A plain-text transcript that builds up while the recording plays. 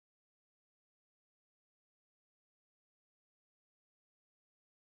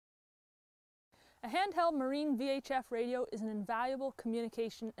A handheld marine VHF radio is an invaluable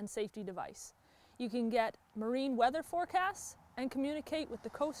communication and safety device. You can get marine weather forecasts and communicate with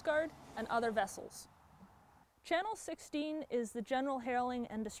the Coast Guard and other vessels. Channel 16 is the general hailing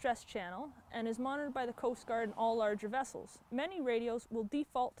and distress channel and is monitored by the Coast Guard and all larger vessels. Many radios will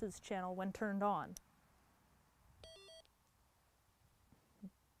default to this channel when turned on.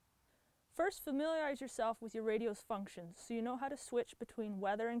 First, familiarize yourself with your radio's functions so you know how to switch between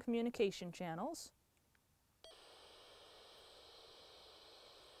weather and communication channels.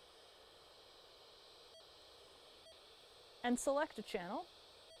 And select a channel.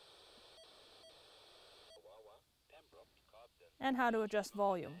 And how to adjust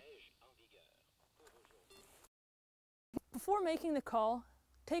volume. Before making the call,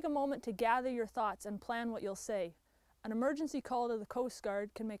 take a moment to gather your thoughts and plan what you'll say. An emergency call to the Coast Guard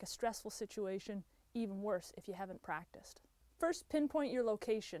can make a stressful situation even worse if you haven't practiced. First, pinpoint your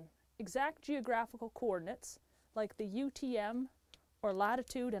location. Exact geographical coordinates, like the UTM or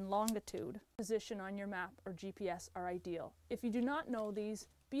latitude and longitude position on your map or GPS, are ideal. If you do not know these,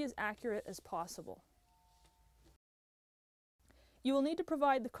 be as accurate as possible. You will need to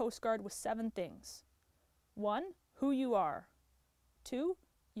provide the Coast Guard with 7 things. 1. Who you are. 2.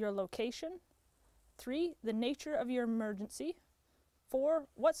 Your location. 3. The nature of your emergency. 4.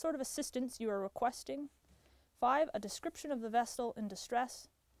 What sort of assistance you are requesting. 5. A description of the vessel in distress.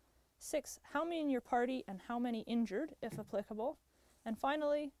 6. How many in your party and how many injured, if applicable. And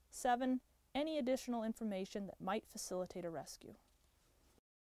finally, 7. Any additional information that might facilitate a rescue.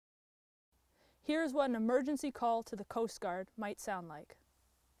 Here's what an emergency call to the Coast Guard might sound like.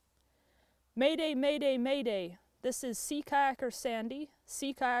 Mayday, mayday, mayday. This is Sea Kayaker Sandy,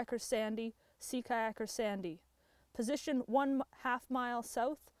 Sea Kayaker Sandy, Sea Kayaker Sandy. Position 1/2 mile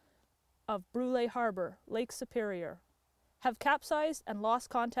south of Brule Harbor, Lake Superior. Have capsized and lost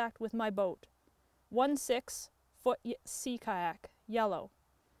contact with my boat. 1/6-foot sea kayak, yellow.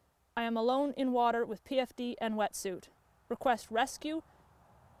 I am alone in water with PFD and wetsuit. Request rescue.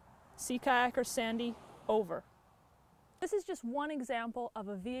 Sea Kayaker Sandy, over. This is just one example of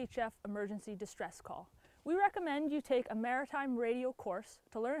a VHF emergency distress call. We recommend you take a maritime radio course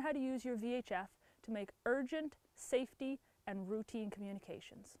to learn how to use your VHF to make urgent, safety, and routine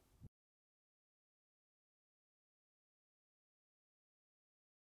communications.